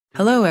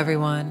Hello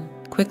everyone,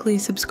 quickly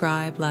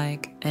subscribe,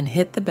 like, and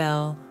hit the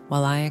bell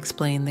while I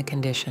explain the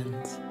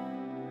conditions.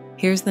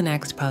 Here's the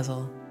next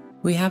puzzle.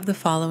 We have the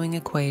following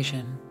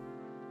equation.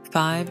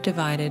 5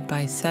 divided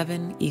by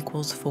 7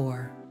 equals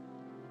 4.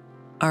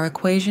 Our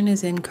equation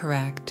is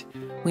incorrect.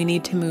 We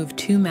need to move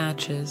 2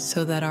 matches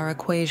so that our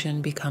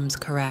equation becomes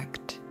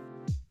correct.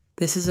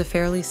 This is a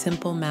fairly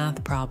simple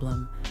math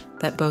problem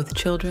that both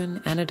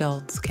children and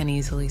adults can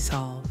easily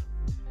solve.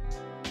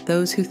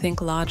 Those who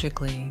think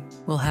logically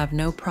will have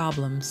no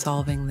problem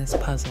solving this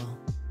puzzle.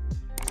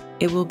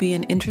 It will be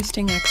an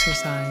interesting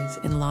exercise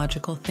in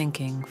logical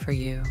thinking for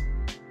you.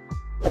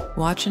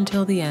 Watch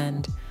until the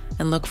end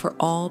and look for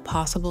all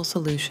possible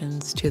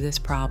solutions to this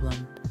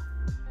problem.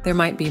 There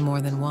might be more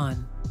than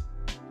one.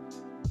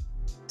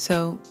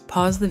 So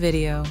pause the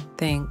video,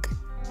 think,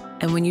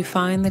 and when you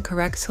find the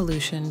correct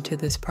solution to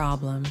this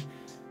problem,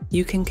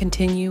 you can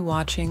continue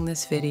watching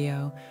this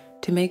video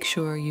to make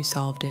sure you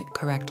solved it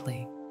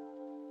correctly.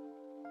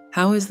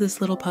 How is this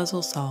little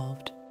puzzle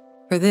solved?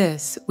 For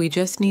this, we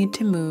just need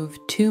to move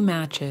 2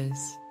 matches.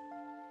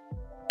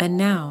 And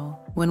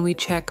now, when we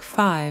check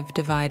 5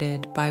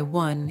 divided by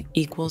 1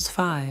 equals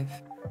 5,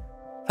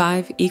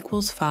 5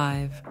 equals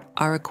 5,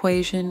 our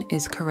equation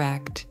is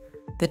correct,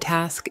 the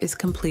task is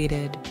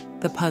completed,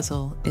 the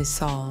puzzle is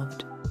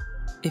solved.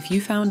 If you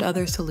found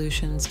other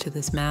solutions to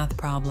this math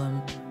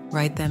problem,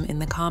 write them in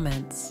the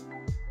comments.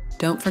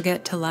 Don't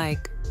forget to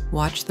like,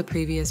 watch the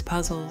previous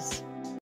puzzles,